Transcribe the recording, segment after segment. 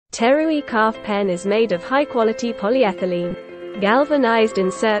Terrui calf pen is made of high-quality polyethylene. Galvanized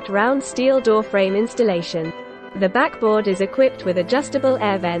insert round steel door frame installation. The backboard is equipped with adjustable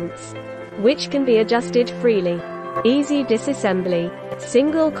air vents, which can be adjusted freely. Easy disassembly.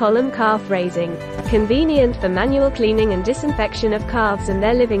 Single column calf raising. Convenient for manual cleaning and disinfection of calves and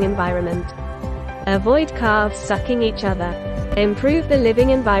their living environment. Avoid calves sucking each other. Improve the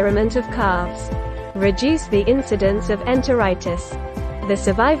living environment of calves. Reduce the incidence of enteritis. The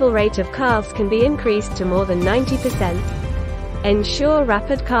survival rate of calves can be increased to more than 90%. Ensure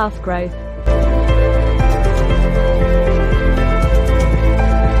rapid calf growth.